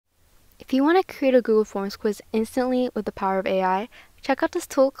If you want to create a Google Forms quiz instantly with the power of AI, check out this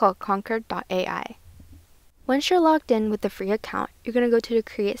tool called Conker.ai. Once you're logged in with the free account, you're going to go to the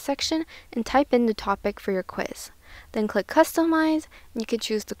Create section and type in the topic for your quiz. Then click Customize, and you can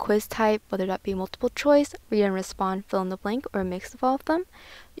choose the quiz type, whether that be multiple choice, read and respond, fill in the blank, or a mix of all of them.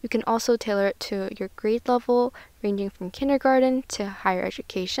 You can also tailor it to your grade level, ranging from kindergarten to higher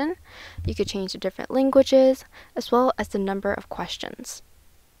education. You could change the different languages, as well as the number of questions.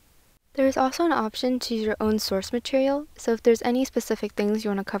 There is also an option to use your own source material, so if there's any specific things you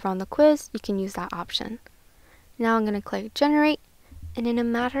want to cover on the quiz, you can use that option. Now I'm going to click Generate, and in a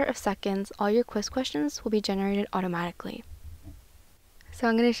matter of seconds, all your quiz questions will be generated automatically. So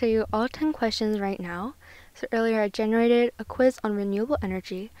I'm going to show you all 10 questions right now. So earlier I generated a quiz on renewable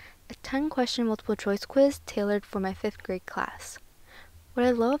energy, a 10-question multiple choice quiz tailored for my 5th grade class. What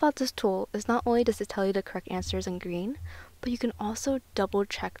I love about this tool is not only does it tell you the correct answers in green, but you can also double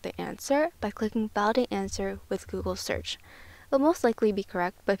check the answer by clicking Validate Answer with Google Search. It'll most likely be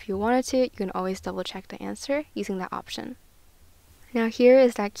correct, but if you wanted to, you can always double check the answer using that option. Now here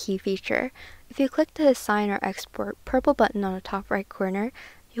is that key feature. If you click the Assign or Export purple button on the top right corner,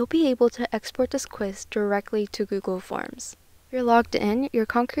 you'll be able to export this quiz directly to Google Forms. If you're logged in, your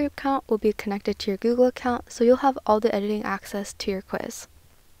Conker account will be connected to your Google account, so you'll have all the editing access to your quiz.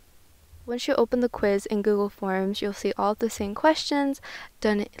 Once you open the quiz in Google Forms, you'll see all the same questions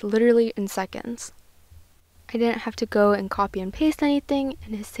done literally in seconds. I didn't have to go and copy and paste anything,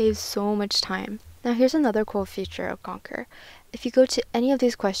 and it saves so much time. Now here's another cool feature of Conker. If you go to any of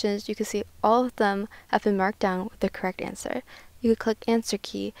these questions, you can see all of them have been marked down with the correct answer. You can click Answer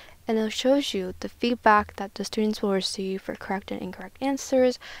key, and it shows you the feedback that the students will receive for correct and incorrect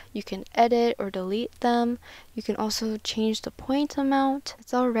answers. You can edit or delete them. You can also change the point amount.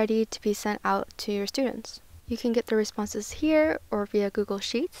 It's all ready to be sent out to your students. You can get the responses here or via Google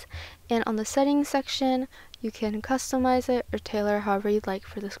Sheets, and on the settings section, you can customize it or tailor however you'd like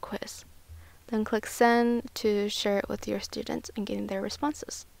for this quiz. Then click Send to share it with your students and getting their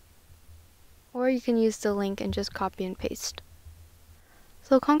responses. Or you can use the link and just copy and paste.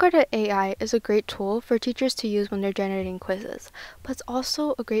 So Conker.ai is a great tool for teachers to use when they're generating quizzes, but it's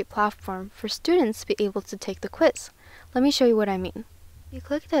also a great platform for students to be able to take the quiz. Let me show you what I mean. If you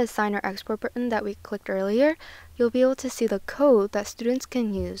click the Assign or Export button that we clicked earlier, you'll be able to see the code that students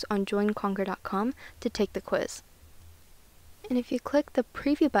can use on joinconker.com to take the quiz. And if you click the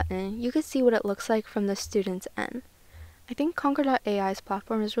Preview button, you can see what it looks like from the student's end. I think Conker.ai's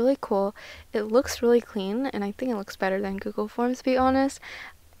platform is really cool. It looks really clean, and I think it looks better than Google Forms, to be honest.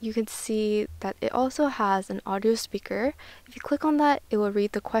 You can see that it also has an audio speaker. If you click on that, it will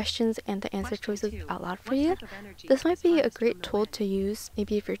read the questions and the answer choices out loud for you. This might be a great tool to use,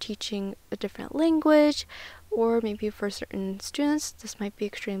 maybe if you're teaching a different language, or maybe for certain students, this might be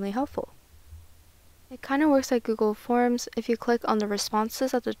extremely helpful. It kind of works like Google Forms. If you click on the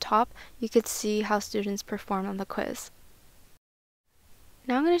responses at the top, you could see how students perform on the quiz.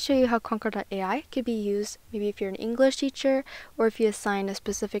 Now I'm going to show you how Conker.ai could be used, maybe if you're an English teacher, or if you assign a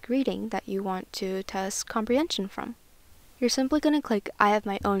specific reading that you want to test comprehension from. You're simply going to click I have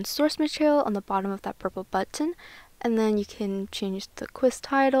my own source material on the bottom of that purple button, and then you can change the quiz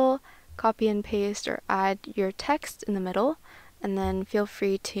title, copy and paste, or add your text in the middle, and then feel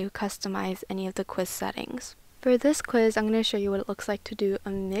free to customize any of the quiz settings. For this quiz, I'm going to show you what it looks like to do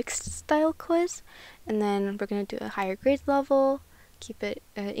a mixed style quiz, and then we're going to do a higher grade level, keep it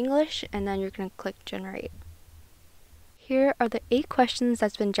English, and then you're going to click Generate. Here are the 8 questions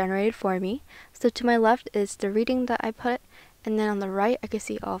that's been generated for me. So to my left is the reading that I put, and then on the right I can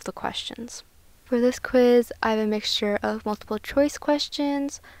see all of the questions. For this quiz, I have a mixture of multiple choice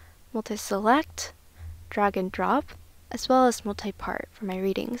questions, multi-select, drag and drop, as well as multi-part for my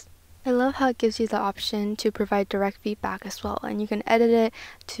readings. I love how it gives you the option to provide direct feedback as well, and you can edit it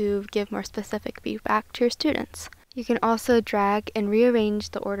to give more specific feedback to your students. You can also drag and rearrange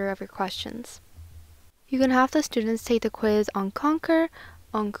the order of your questions. You can have the students take the quiz on Conker,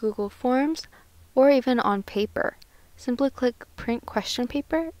 on Google Forms, or even on paper. Simply click Print Question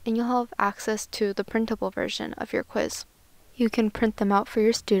Paper, and you'll have access to the printable version of your quiz. You can print them out for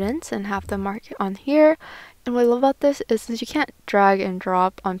your students and have them mark it on here. And what I love about this is since you can't drag and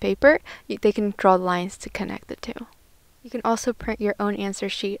drop on paper, they can draw lines to connect the two. You can also print your own answer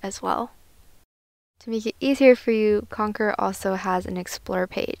sheet as well. To make it easier for you, Conker also has an Explore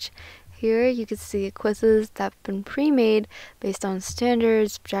page. Here you can see quizzes that have been pre-made based on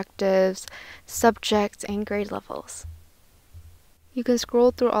standards, objectives, subjects, and grade levels. You can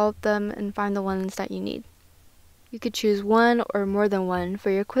scroll through all of them and find the ones that you need. You could choose one or more than one for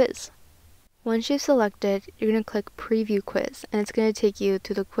your quiz. Once you've selected, you're going to click Preview Quiz, and it's going to take you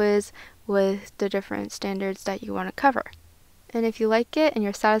to the quiz with the different standards that you want to cover. And if you like it and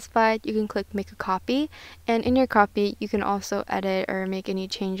you're satisfied, you can click Make a Copy, and in your copy, you can also edit or make any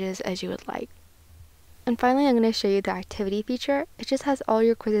changes as you would like. And finally, I'm going to show you the activity feature. It just has all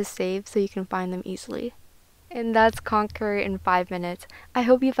your quizzes saved so you can find them easily. And that's Conker in 5 minutes. I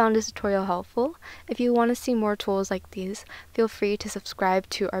hope you found this tutorial helpful. If you want to see more tools like these, feel free to subscribe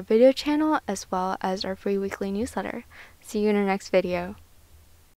to our video channel as well as our free weekly newsletter. See you in our next video.